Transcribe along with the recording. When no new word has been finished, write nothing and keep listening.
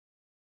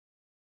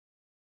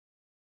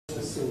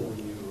While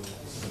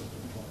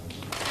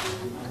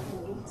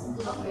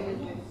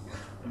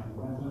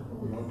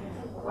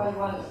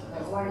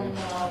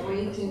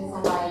waiting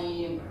for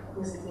my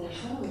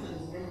presentation, which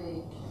is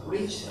really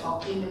rich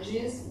of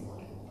images,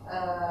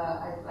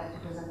 I'd like to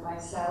present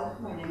myself.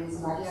 My name is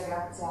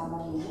Grazia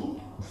Marini.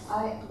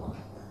 I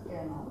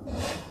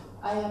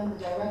am the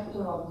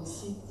director of the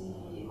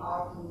City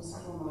Art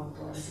Museum of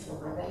the City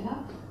of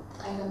Ravenna,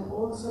 and I'm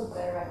also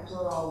director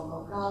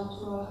of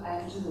cultural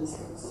and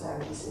touristic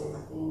services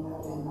in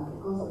Ravenna,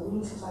 because the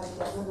Municipality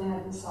of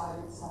Ravenna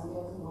decided some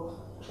years ago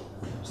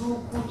to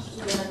put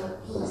together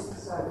touristic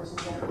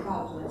services and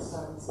cultural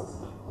services.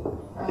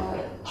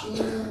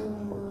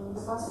 In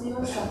the past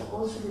years, I've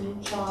also been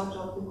in charge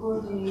of the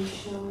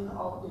coordination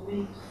of the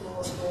bid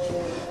for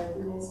the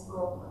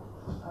Unesco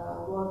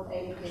World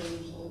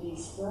Heritage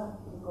list,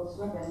 because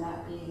Ravenna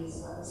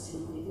is a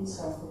city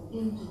inserted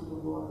into the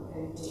World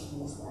Heritage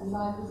list. And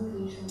my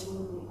presentation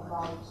will be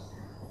about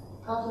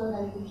cultural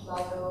heritage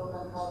dialogue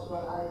and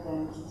cultural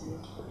identity.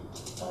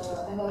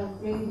 And I'll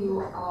bring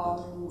you a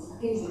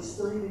case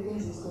history, the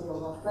case history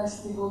of a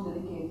festival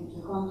dedicated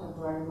to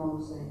contemporary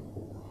mosaic.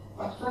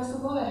 But first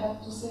of all, I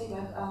have to say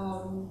that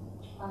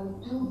I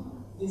do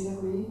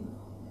disagree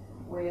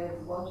with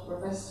what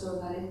Professor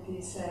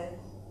Naretti said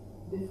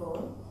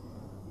before.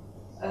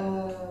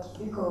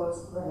 Because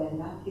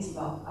Ravenna is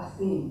not a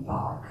theme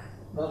park.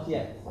 Not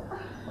yet.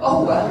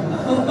 Oh well.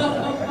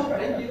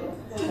 Thank you.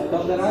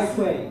 But the right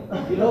way.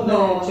 Below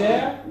the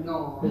chair,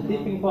 the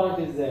tipping point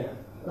is there.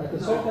 At a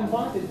certain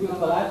point, it will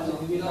collapse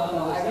and you will not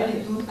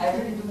understand. I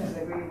really do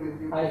disagree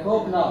with you. I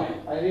hope not.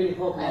 I really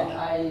hope not. And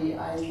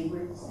I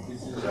will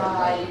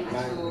try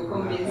to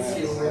convince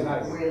you with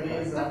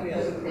this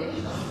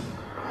presentation.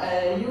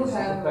 You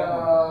have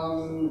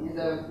in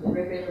the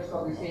paper's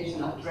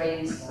publication a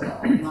trace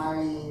of my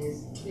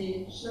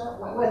speech.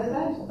 Well, the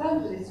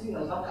title is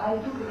real, but I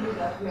do believe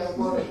that we are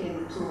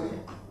working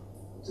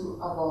to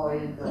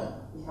avoid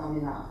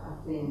becoming a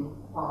theme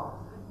park.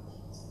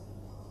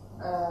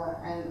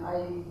 And I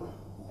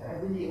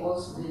really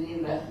also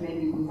believe that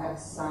maybe we have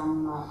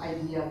some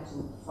idea to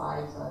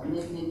fight,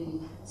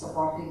 maybe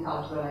supporting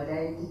cultural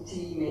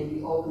identity,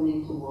 maybe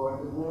opening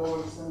toward the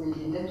world,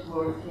 maybe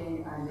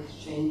networking and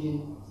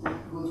exchanging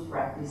good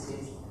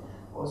practices,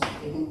 also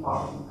taking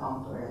part in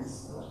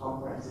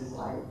conferences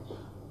like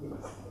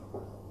this.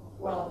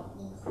 Well,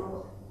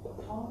 so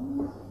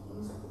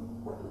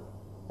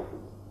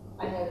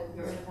I have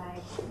your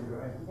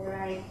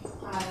right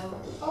style.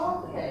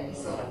 Okay,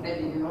 so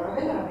maybe you know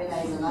Ravenna. Ravenna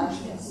is an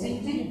ancient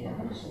city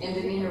in the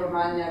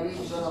Emilia-Romagna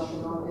region of the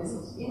northeast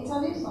of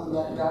Italy, on the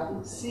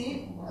Adriatic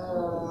Sea.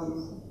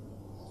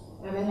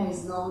 Ravenna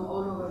is known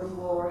all over the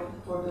world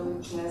for the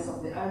richness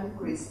of the early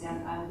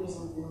Christian and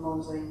Byzantine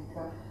mosaic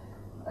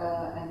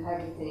and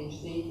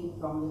heritage dating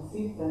from the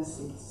 5th and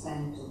 6th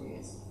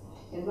centuries.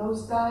 In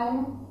those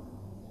times,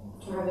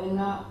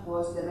 Ravenna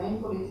was the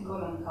main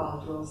political and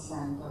cultural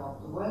center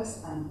of the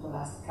West and the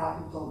last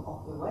capital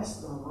of the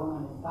Western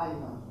Roman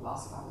Empire. The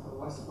last capital of the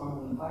Western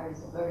Roman Empire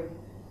is a very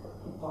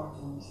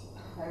important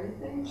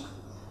heritage.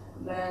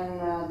 Then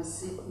the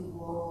city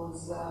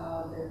was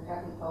the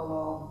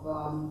capital of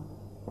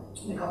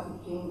the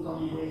Gothic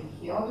kingdom with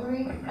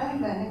Theodoric,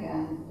 and then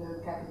again the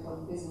capital of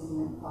the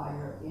Byzantine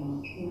Empire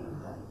in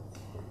Italy.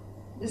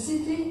 The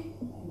city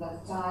at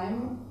that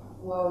time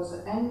was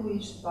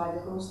enriched by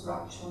the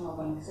construction of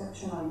an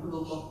exceptional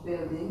group of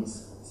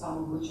buildings, some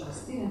of which are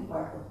still in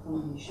perfect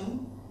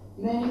condition,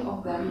 many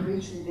of them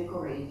richly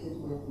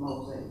decorated with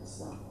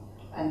mosaics,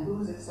 and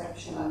whose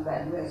exceptional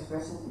value has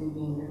presently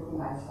been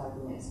recognized by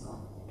Unesco.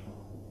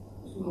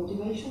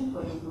 Motivation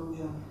for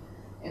inclusion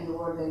in the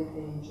World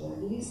Heritage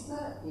list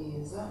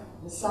is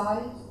the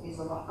site is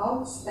of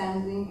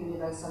outstanding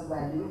universal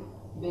value,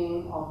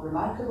 being of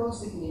remarkable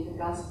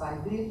significance by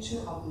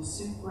virtue of the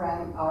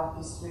supreme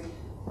artistry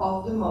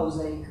of the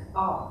mosaic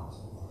art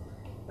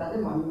that the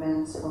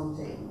monuments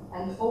contain,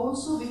 and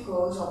also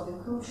because of the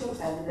crucial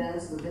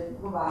evidence that they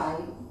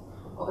provide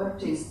of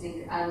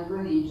artistic and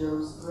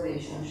religious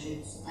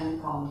relationships and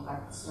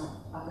contacts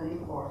at an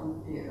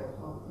important period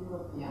of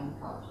European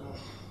cultural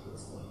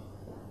history.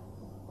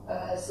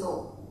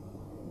 So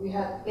we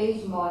have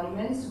 8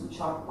 monuments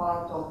which are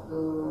part of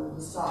the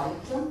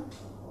site.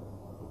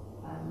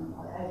 And I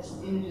have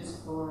some images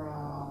for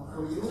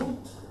you.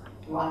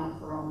 One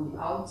from the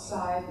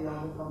outside, the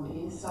other from the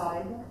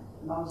inside.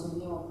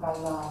 Mausoleum of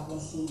Calla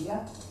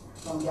Brasilia.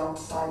 From the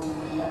outside, you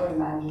would never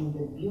imagine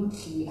the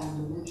beauty and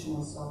the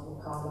richness of the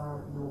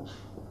color you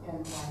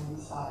can find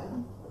inside.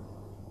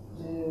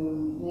 The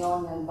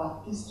Neonian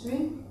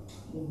baptistry,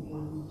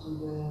 dedicated to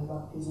the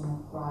baptism of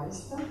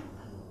Christ.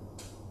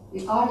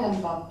 The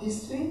Arian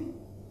baptistry,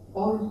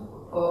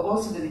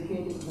 also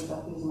dedicated to the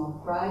baptism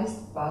of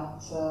Christ,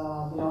 but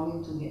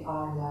belonging to the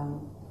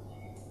Arian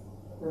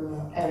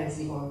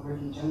heresy or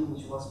religion,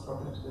 which was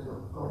proper to the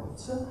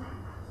Goths.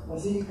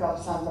 Basilica of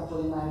Santa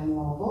Apollinare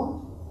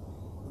Nuovo,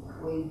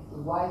 with the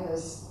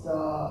widest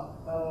part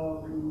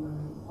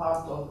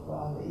of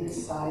the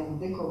inside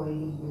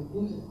decorated with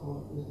beautiful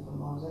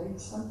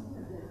mosaics.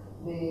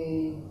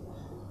 The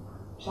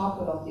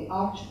chapel of the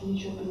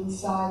Archbishop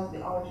inside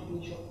the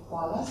Archbishop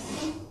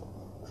Palace,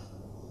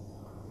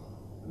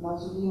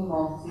 Mausoleum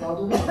of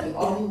Theodoric, the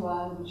only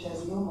one which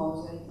has no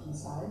mosaic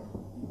inside,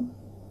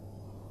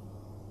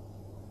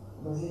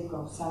 Basilica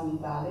of San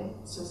Vitale,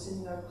 so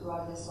similar to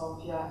Hagia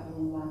Sophia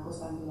in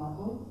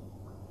Constantinople,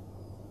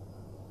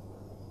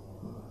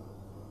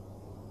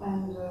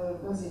 and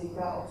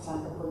Basilica of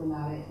Santa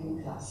Apollinare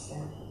in Classe,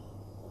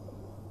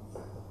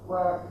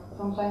 where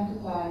from time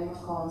to time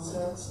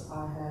concerts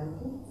are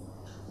held.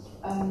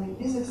 And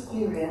this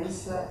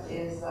experience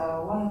is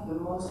one of the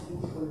most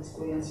beautiful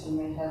experiences you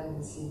may have in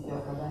the city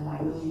of Ravenna.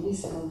 You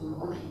listen to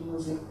good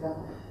music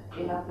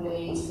in a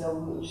place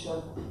which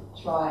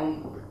try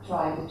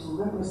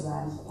to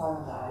represent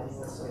paradise,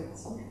 so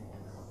it's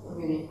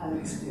really an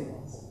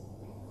experience.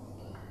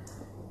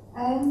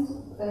 And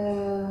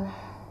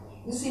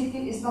the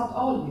city is not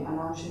only an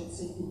ancient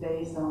city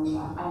based on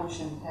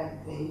ancient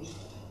heritage,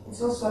 it's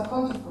also a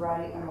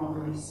contemporary and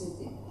modern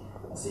city,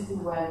 a city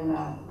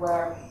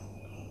where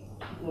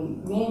the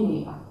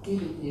many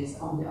activities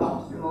on the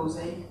art of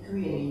mosaic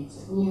create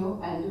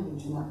new and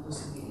original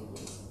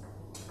possibilities.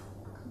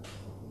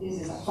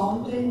 This is a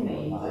fountain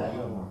made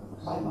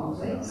by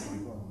mosaics.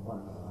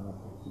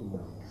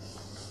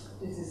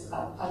 This is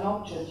an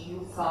object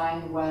you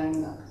find when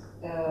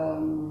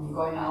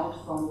going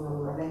out from the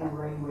Ravenna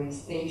railway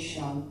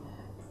station,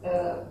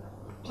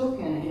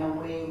 taken in a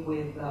way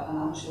with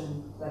an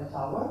ancient bell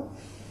tower.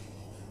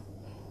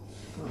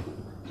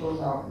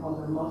 Those are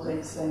modern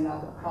mosaics in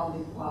a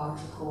public park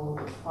called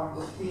Park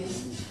of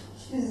Peace.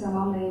 This is an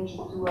homage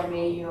to a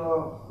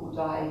mayor who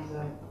died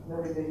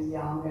very, very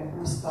young and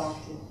who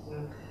started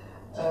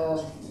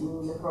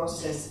the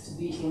process to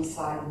be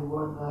inside the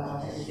World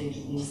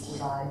Heritage List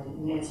by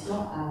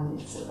Unesco, and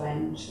its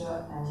bench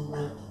and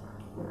the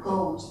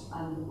coat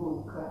and the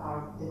book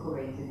are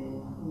decorated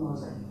in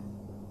mosaic.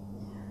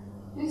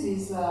 This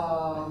is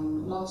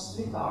not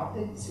street art,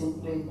 it's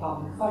simply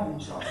public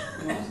furniture,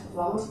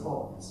 flower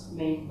pots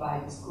made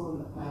by the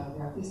school,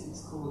 the artistic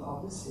school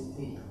of the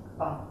city,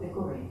 but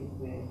decorated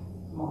with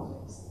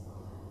mosaics.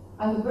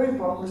 And a very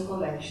important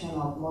collection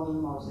of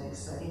modern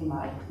mosaics in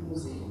my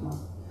museum.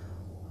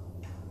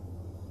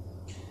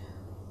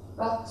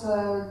 But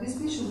this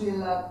picture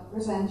will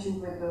present you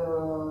with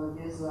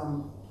this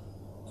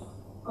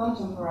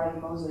contemporary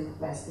mosaic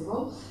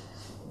festival.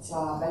 It's a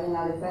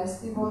biennale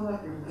festival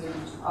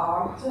dedicated to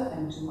art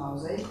and to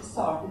mosaic,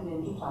 started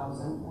in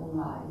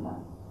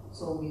 2009.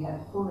 So we have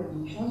 4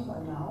 editions by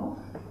now.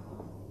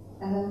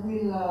 And then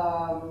we'll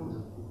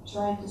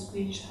try to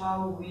speak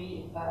how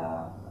we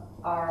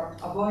are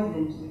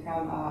avoiding to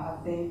become a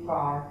theme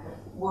park,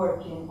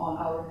 working on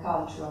our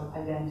cultural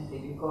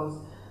identity, because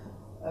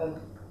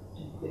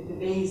the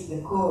base,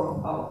 the core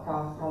of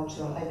our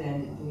cultural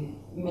identity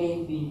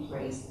may be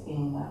traced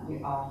in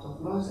the art of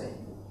mosaic.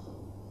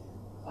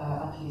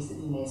 At least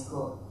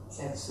UNESCO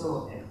said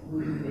so, and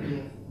we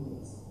believe in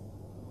this.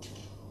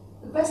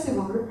 The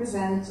festival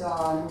represents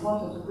an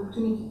important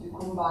opportunity to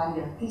combine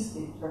the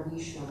artistic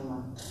tradition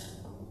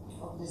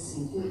of the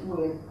city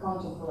with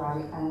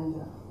contemporary and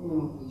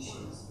new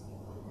issues.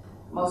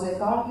 Mosaic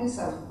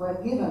artists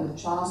were given the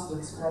chance to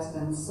express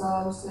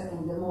themselves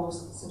in the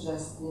most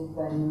suggestive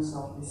venues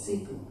of the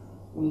city: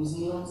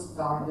 museums,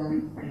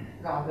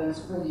 gardens,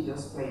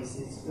 religious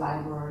places,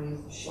 libraries,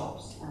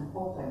 shops, and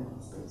open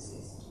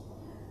spaces.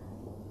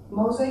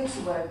 Mosaics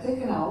were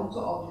taken out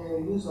of their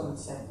usual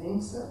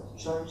settings,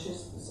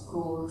 churches,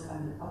 schools,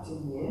 and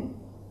ateliers,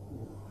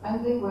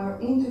 and they were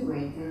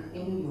integrated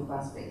in the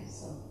urban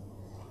space.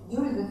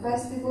 During the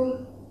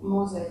festival,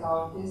 mosaic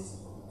artists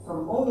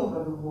from all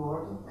over the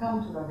world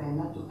come to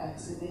Ravenna to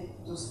exhibit,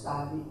 to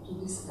study, to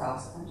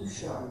discuss, and to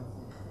share.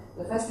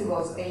 The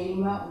festival's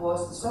aim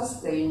was to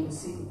sustain the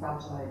city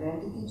cultural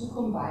identity, to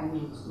combine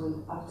it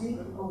with a deep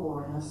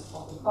awareness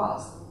of the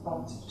past,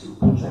 but to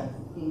project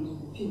it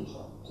into the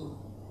future too.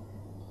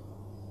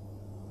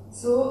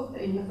 So,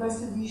 in the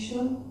first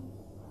edition,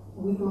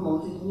 we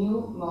promoted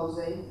new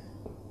mosaic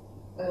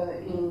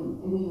in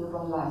the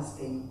urban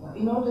landscape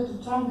in order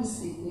to turn the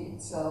city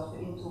itself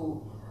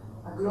into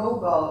a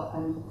global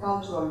and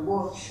cultural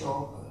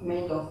workshop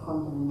made of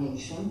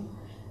contamination,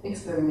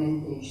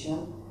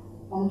 experimentation,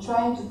 and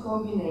trying to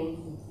combine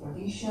with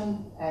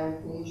tradition,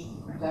 heritage,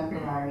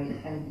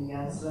 contemporary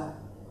ideas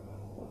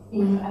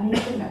in an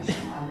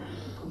international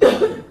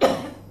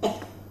context.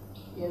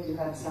 Here you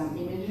have some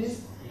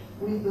images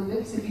with the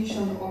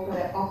exhibition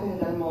Opere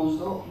del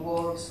Mondo,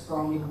 Works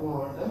from the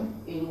World,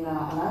 in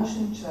an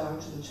ancient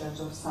church, the Church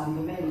of San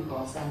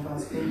Domenico, a central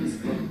space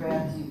for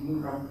creative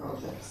urban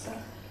projects.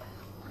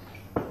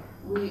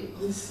 We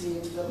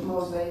received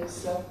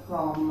mosaics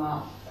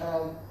from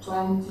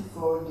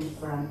 24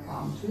 different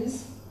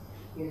countries.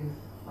 Here you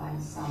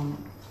find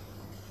some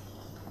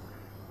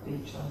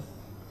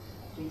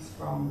pictures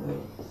from the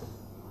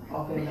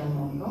Opere del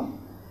Mondo.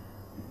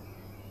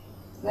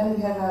 Then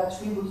we have a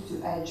tribute to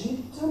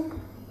Egypt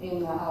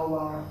in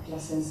our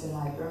Placense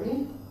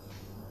library,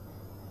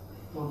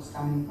 books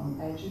coming from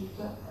Egypt,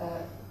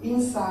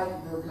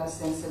 inside the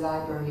Placense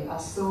Library a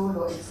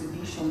solo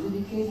exhibition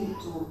dedicated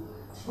to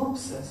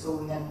books, so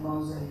we had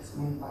mosaics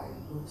made by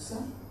books.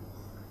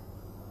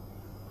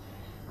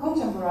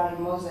 Contemporary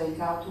mosaic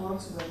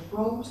artworks were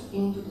brought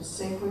into the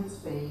sacred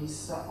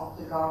space of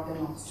the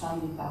Garden of San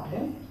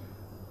Vitale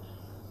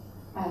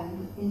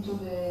and into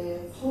the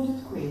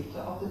fluted crypt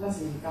of the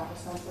Basilica of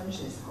San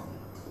Francesco.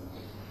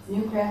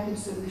 New creative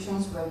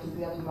solutions were to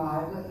be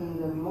admired in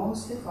the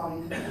most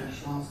iconic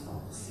locations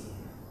of the city.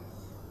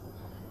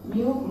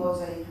 New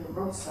mosaic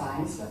road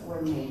signs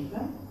were made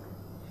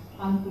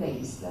and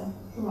placed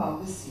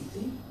throughout the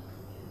city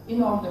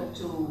in order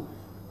to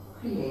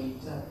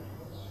create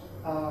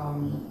a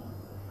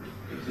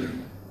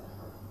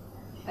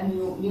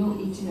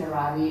new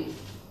itinerary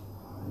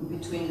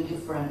between the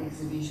different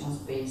exhibition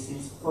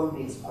spaces for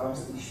this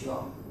first issue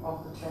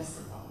of the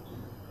festival.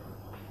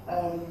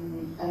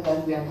 And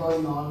then we are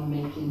going on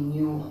making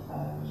new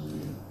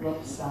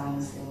road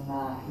signs in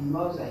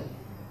mosaic,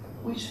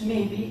 which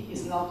maybe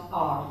is not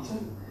art,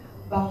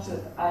 but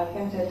I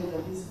can tell you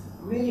that it's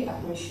really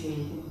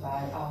appreciated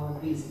by our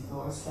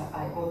visitors.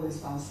 I always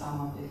find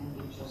someone taking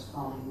pictures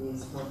from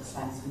these road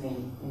signs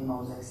made in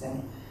mosaics,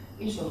 and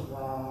each one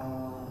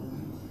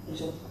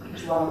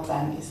of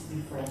them is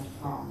different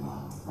from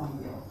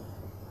the other.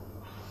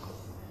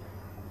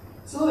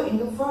 So in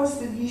the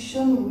first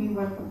edition, we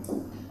were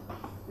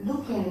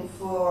looking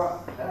for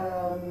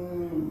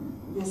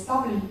the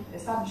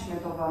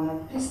establishment of an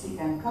artistic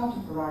and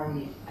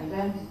contemporary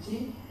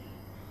identity,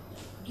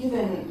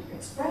 given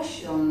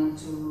expression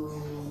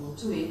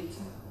to it,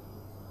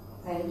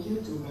 thank you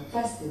to the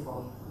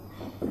festival.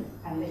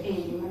 And the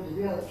aim, the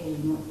real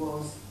aim,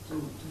 was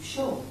to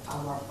show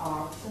our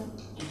art,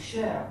 to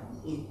share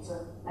it,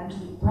 and to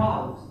be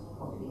proud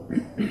of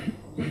it,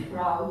 to be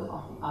proud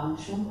of the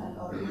ancient and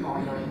of the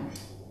modern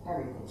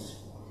heritage.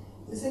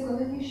 The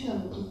second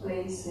edition took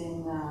place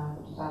in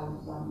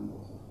 2000.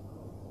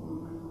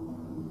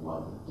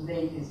 Well, the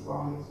date is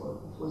wrong. It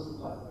was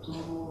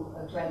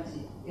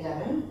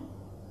 2011.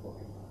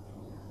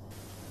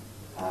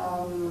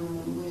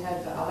 We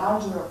had a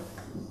larger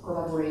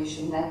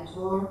collaboration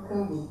network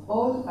with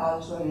all the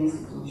cultural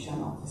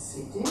institutions of the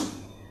city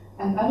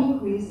and an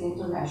increased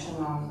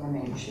international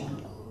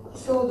dimension.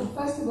 So the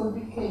festival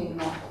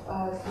became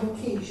an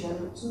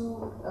occasion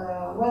to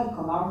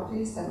welcome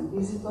artists and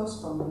visitors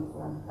from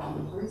different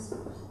countries.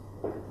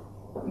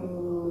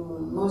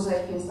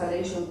 Mosaic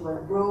installations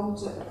were brought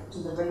to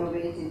the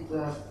renovated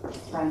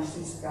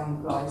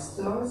Franciscan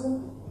cloisters.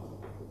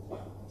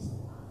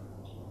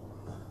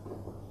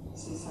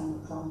 This is an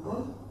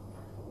example.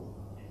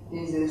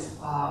 This is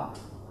a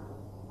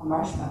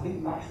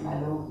big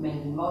marshmallow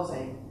made in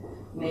mosaic,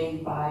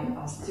 made by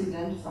a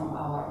student from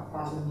our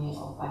Academy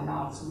of Fine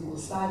Arts. We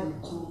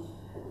decided to,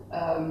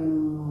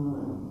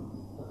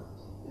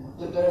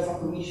 there is a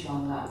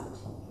commission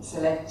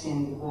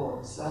selecting the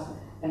works,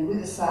 and we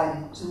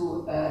decided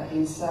to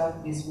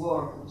insert this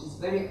work, which is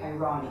very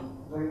ironic,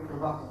 very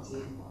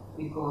provocative,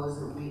 because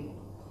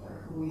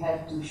we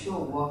have to show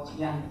what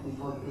young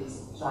people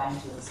is trying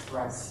to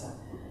express,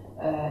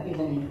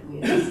 even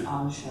with this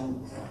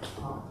ancient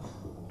art.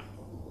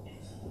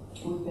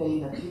 We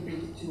paid a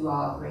tribute to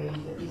our great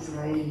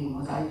Israeli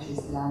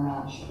mosaicist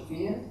Lana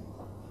Shafir.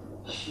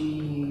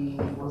 She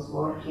was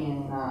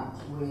working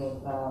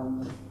with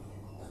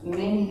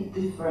many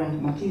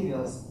different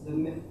materials.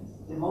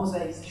 The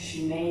mosaics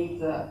she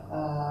made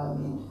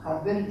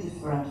are very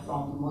different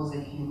from the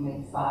mosaic you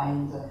may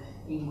find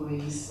in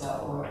Greece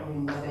or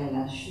in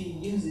Ravenna. She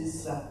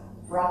uses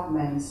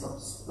fragments of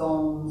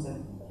stones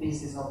and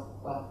pieces of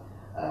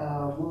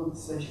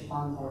woods she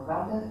found in her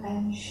garden,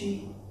 and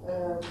she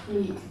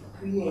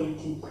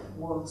created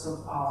works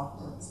of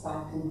art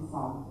starting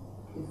from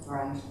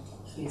different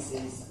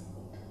pieces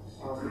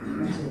of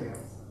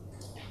materials.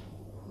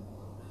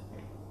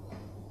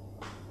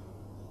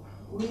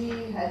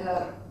 We had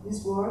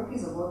this work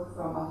is a work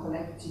from a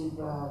collective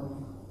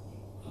of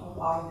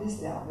artists.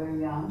 They are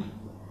very young.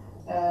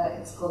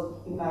 It's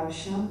called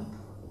Immersion.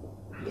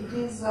 It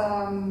is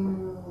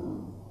an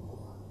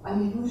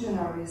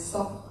illusionary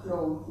soft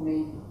cloth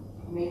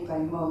made by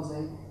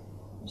mosaic,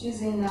 which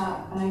is in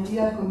an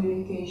ideal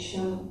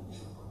communication.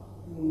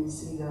 You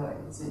see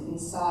it's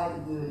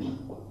inside the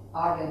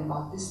art and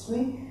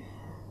artistry,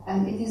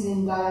 and it is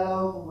in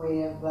dialogue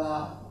with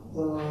the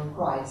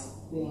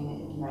Christ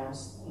being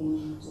immersed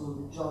into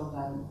the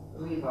Jordan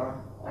River,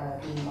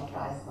 being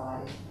baptized by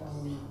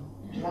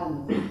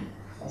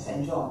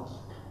St. John.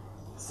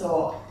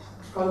 So,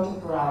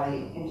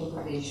 contemporary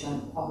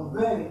interpretation of a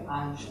very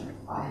ancient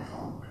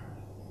icon.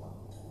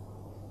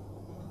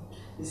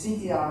 The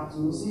City Art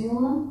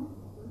Museum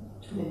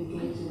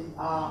dedicated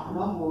an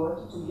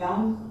award to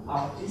young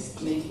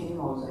artists making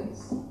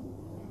mosaics.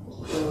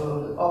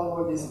 The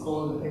award is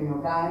called the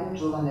Premio Gaim,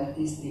 Giovani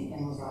Artisti e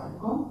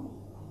Mosaico.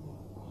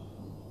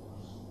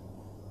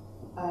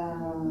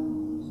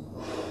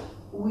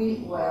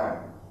 We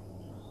were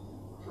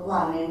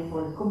running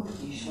for the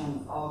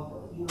competition of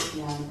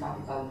European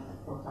Capital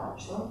for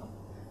Culture,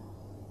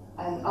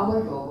 and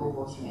our logo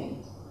was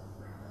made.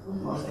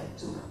 with Mosaic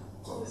too,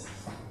 of course.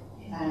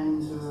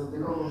 And the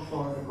goal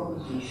for the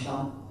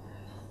competition,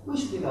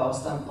 which we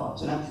lost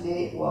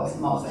unfortunately, was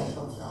Mosaic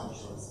of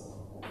Sculptures.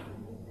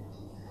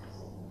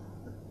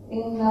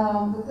 In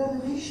the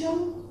third edition,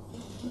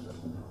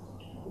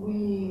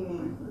 we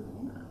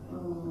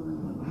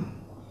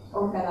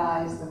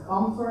organized a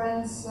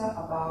conference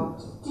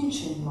about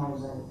teaching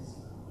mosaics,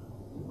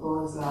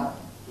 because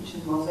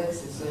teaching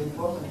mosaics is so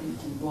important.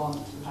 If you want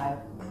to have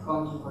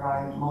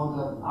contemporary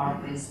modern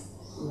artists,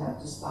 we have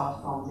to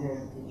start from their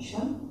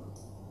education.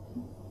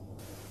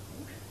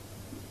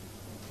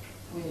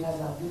 We have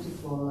a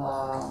beautiful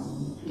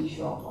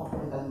issue of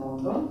Opera del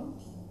Mondo.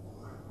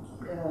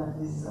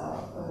 This the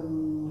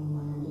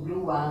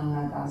blue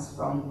one comes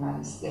from the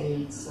United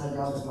States,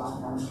 the other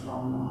one comes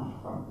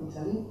from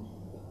Italy.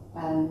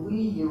 And we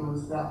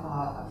used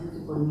a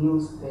beautiful new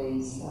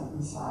space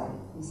inside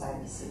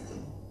the city.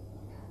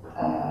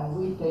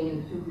 We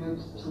paid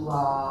tribute to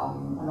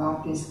an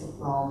artist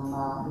from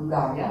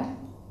Bulgaria,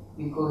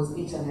 because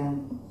Italy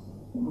and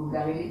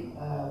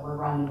Bulgaria were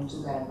running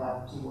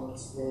together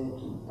towards the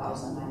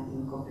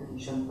 2019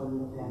 competition for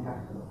European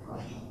Capital of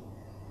Culture.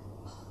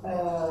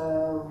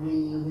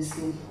 We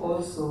received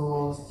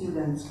also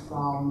students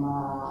from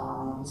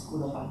the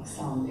School of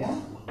Alexandria,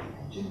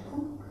 Egypt.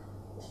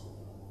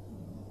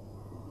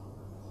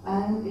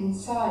 And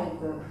inside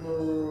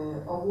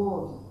the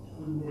award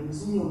in the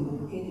museum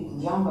dedicated to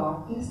young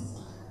artists,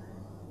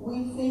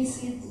 we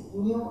faced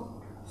new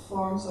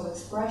forms of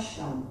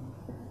expression.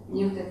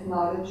 New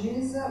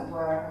technologies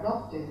were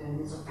adopted in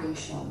this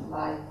occasion,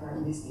 like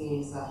in this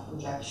case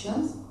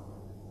projections,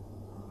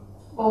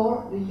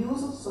 or the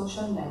use of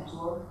social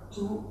network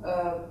to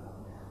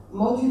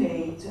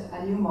modulate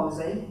a new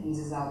mosaic. This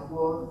is a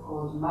work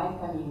called My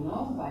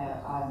Panino by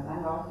a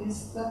young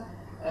artist.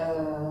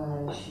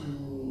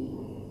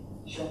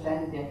 She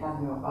attended the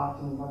Academy of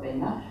Art in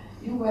Ravenna.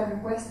 You were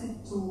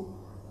requested to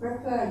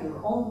prepare your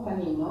own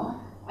panino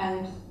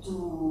and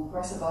to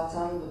press a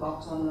button. The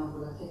button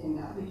would have taken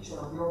a picture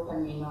of your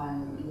panino,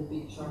 and the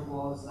picture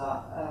was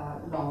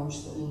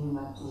launched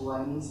into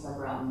an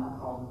Instagram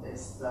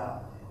contest,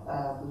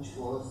 which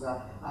was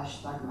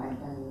hashtag My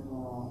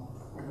Panino,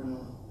 I don't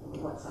know,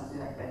 what, something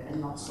like that,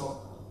 and not so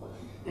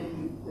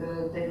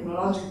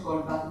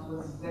technological, but it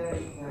was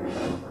very, very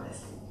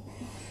interesting.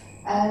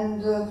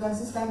 And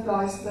Franciscan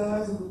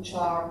cloisters, which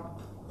are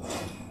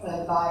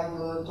by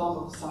the tomb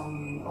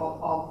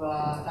of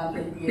Dante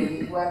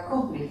Alighieri, were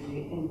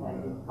completely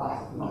invaded by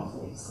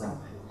mosaics.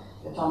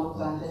 The tomb of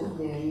Dante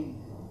Alighieri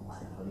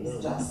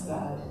is just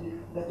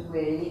that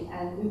way,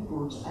 and we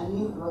put a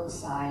new road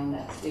sign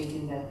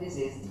stating that this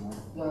is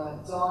the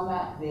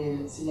zona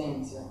del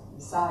silenzio,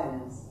 the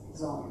silence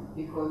zone,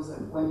 because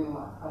when you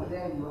are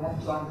there, you have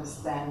to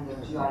understand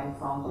that you are in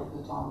front of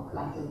the tomb of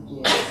Dante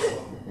Alighieri.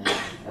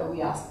 So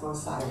we ask for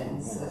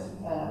silence,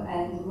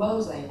 and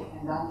Mosaic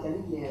and Dante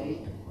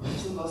Alighieri, the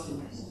two most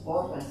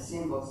important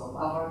symbols of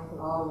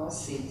our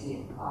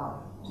city,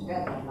 are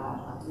together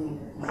now.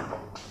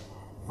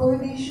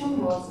 Fourth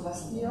edition was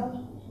last year.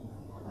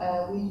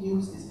 We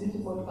used this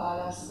beautiful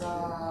palace,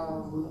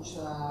 which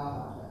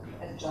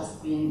had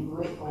just been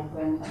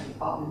reopened to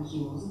public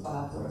use,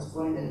 Palazzo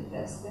Rasponi del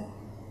Teste.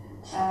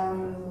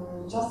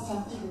 Just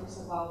some figures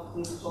about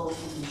this fourth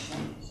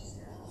edition.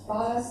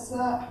 Palazzo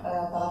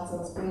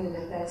Rasponi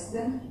del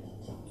Teste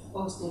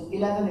hosted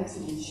 11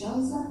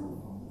 exhibitions,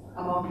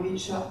 among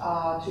which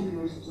are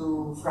tributes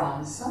to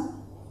France,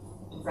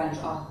 to French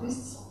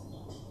artists.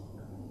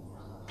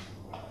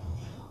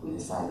 We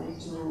decided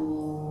to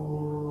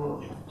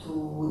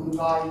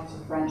invite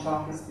French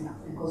artists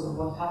because of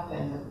what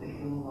happened at the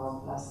beginning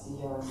of last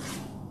year in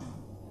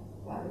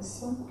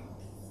Paris.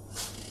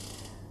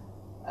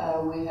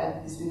 We had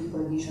this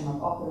beautiful edition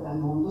of Opera del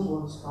Mondo,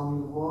 works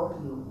from the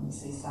world. You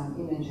see some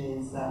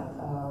images.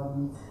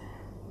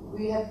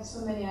 We had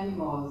so many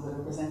animals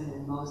represented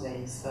in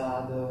mosaics.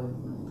 The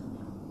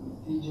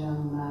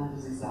pigeon,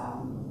 this is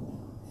a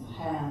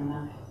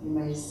hen. You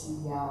may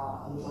see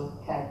a little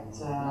cat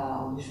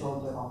on the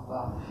shoulder of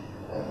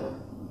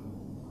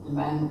the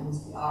man who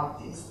is the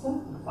artist,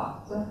 in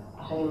fact, a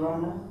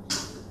heron,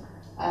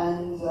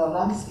 and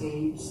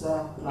landscapes,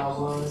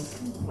 flowers.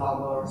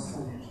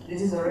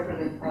 This is a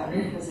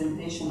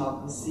representation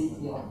of the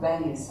city of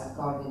Venice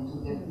according to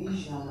the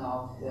vision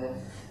of the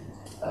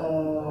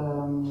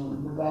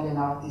Bulgarian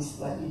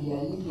artist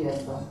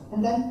Emilia-Romagna.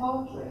 And then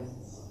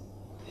portraits,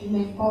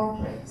 female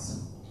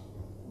portraits.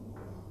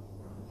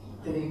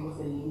 Federico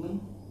Fellini.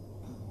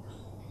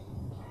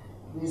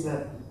 These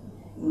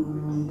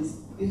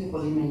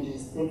beautiful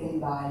images taken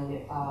by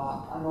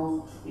an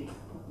old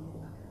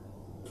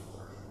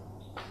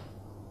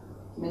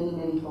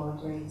many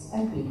portraits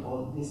and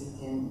people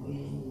visiting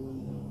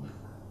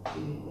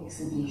the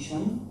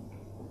exhibition.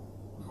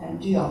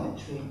 And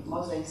geometry.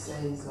 Mosaics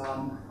is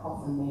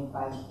often made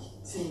by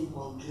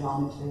simple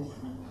geometry,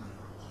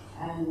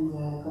 and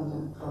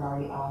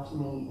contemporary art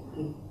may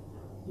give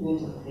new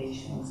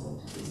interpretations to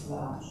this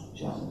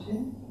geometry.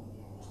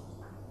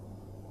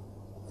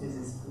 This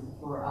is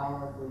for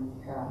our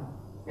Greek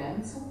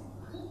friends.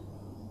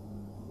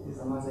 This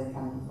is a mosaic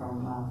coming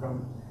from a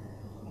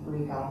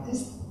Greek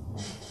artist.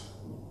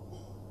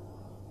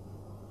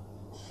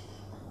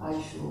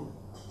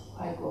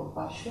 I call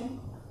Passion.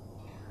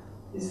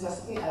 This is a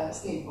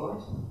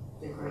skateboard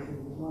decorated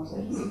with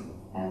mosaics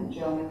and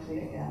geometry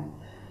again.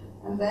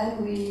 And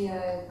then we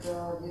had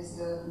this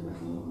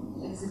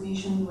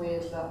exhibition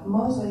with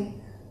mosaic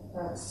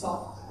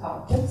soft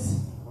carpets.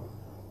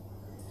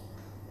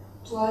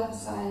 12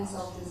 signs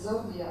of the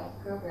zodiac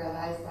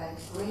realized by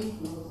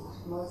great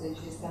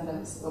mosaicist and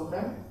Aristotle.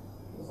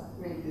 It was a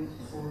very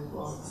beautiful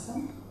works.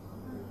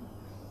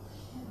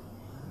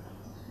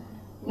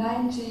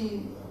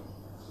 90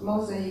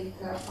 mosaic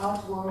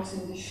artworks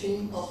in the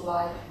shape of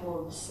light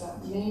bulbs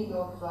made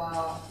of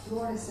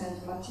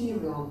fluorescent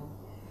material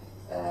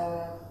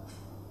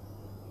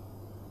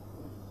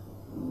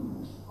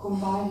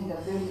combined in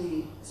a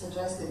very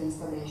suggestive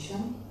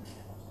installation.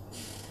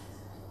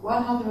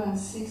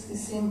 160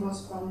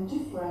 symbols from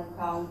different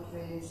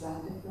countries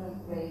and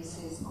different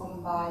places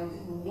combined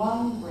in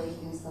one great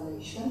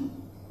installation.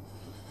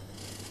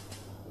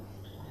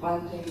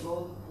 One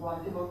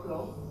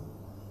tablecloth.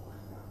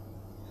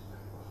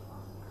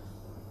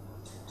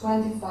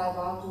 25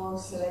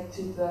 artworks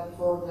selected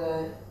for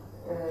the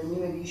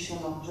new edition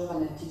of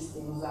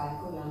Giovanettisti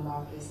Mosaico, Young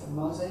Artist and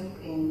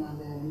Mosaic, in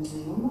the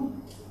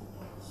museum.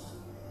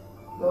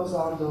 Those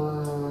are the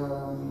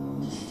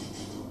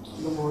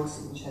works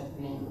which have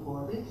been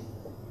awarded.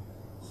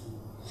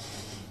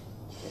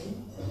 Okay.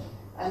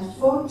 And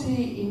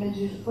 40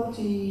 images,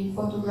 40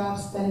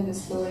 photographs telling the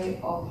story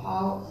of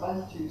how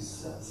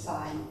Balthus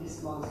signed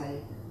this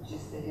mosaic, which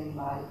is taken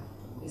by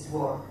his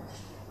work.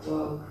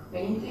 The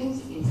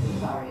paintings is in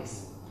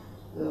Paris.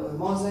 The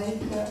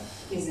mosaic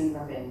is in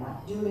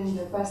Ravenna. During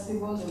the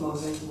festival, the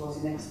mosaic was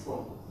in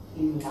Expo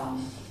in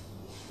Milan.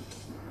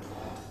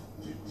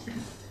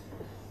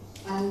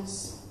 And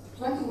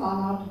 21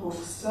 art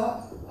books,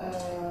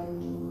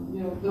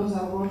 those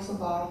are works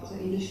of art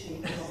in the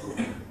shape of a book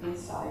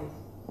inside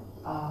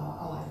a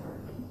library.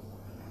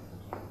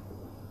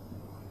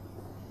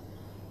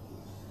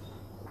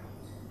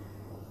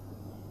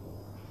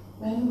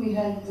 Then we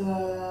had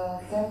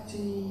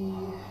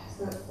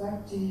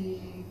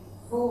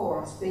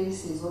 34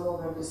 spaces all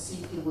over the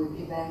city with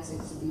events,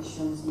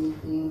 exhibitions,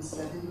 meetings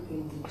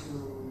dedicated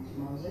to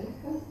mosaic.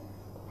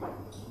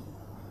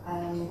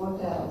 And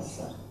what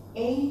else?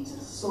 8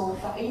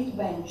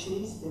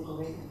 benches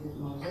decorated with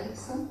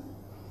mosaics,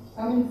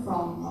 coming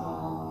from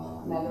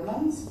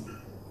Netherlands,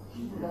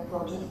 with a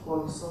project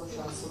called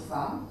Social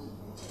Sofa.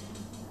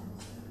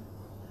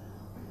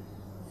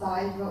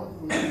 5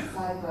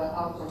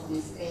 out of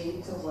these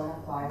 8 were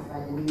acquired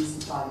by the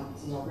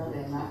Municipality of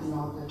Ravenna in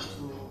order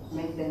to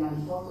make them an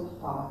important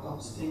part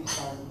of street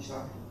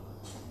furniture.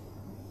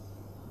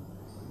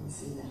 You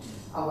see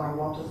our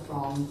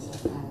waterfront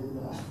and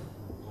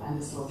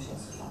the social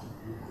sofa.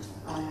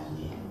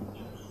 I'm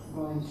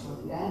going to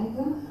the end.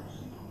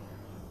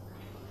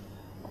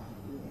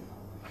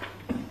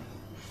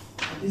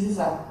 This is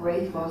a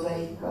great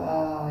mosaic.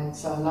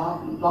 It's a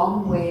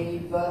long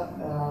wave,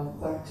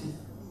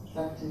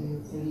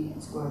 33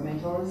 square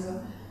meters,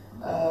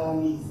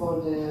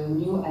 for the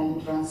new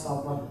entrance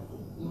of a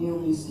new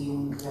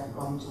museum we are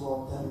going to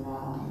open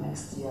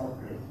next year,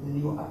 the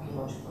new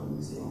archaeological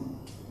museum.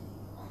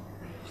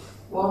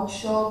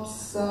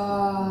 Workshops,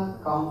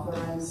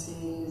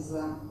 conferences.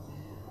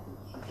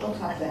 What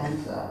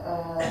happened?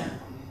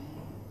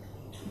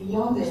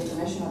 Beyond the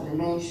international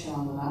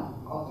dimension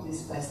of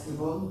this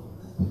festival,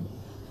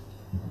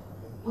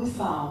 we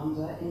found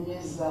in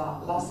this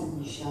last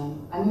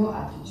edition a new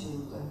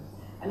attitude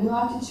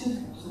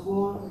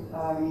toward a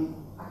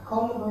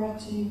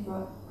collaborative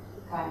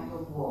kind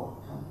of work.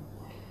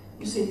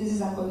 You see, this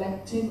is a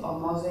collective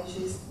of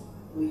mosaicists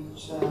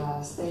which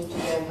stay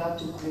together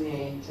to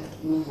create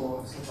new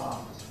works of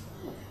art.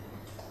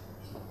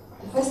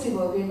 The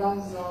festival gave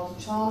us the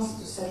chance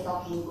to set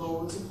up new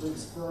goals to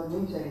explore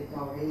new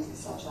territories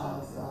such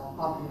as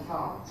public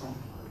art.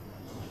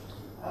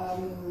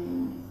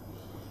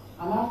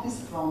 An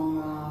artist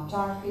from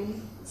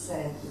Turkey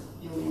said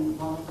during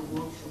one of the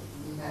workshops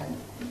we had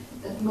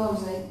that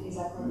mosaic is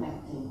a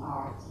connecting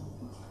art.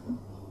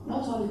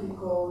 Not only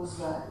because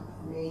it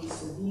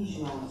creates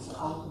visions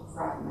out of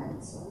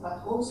fragments,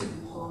 but also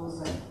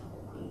because it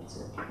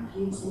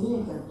gives new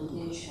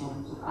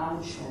interpretation to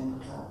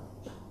ancient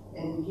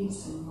and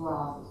gives you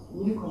a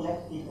new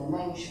collective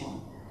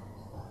dimension.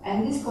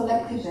 And this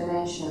collective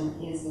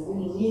dimension is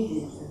really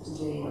needed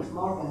today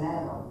more than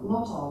ever,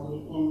 not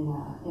only in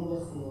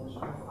the field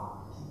of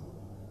art.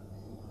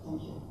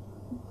 Thank you.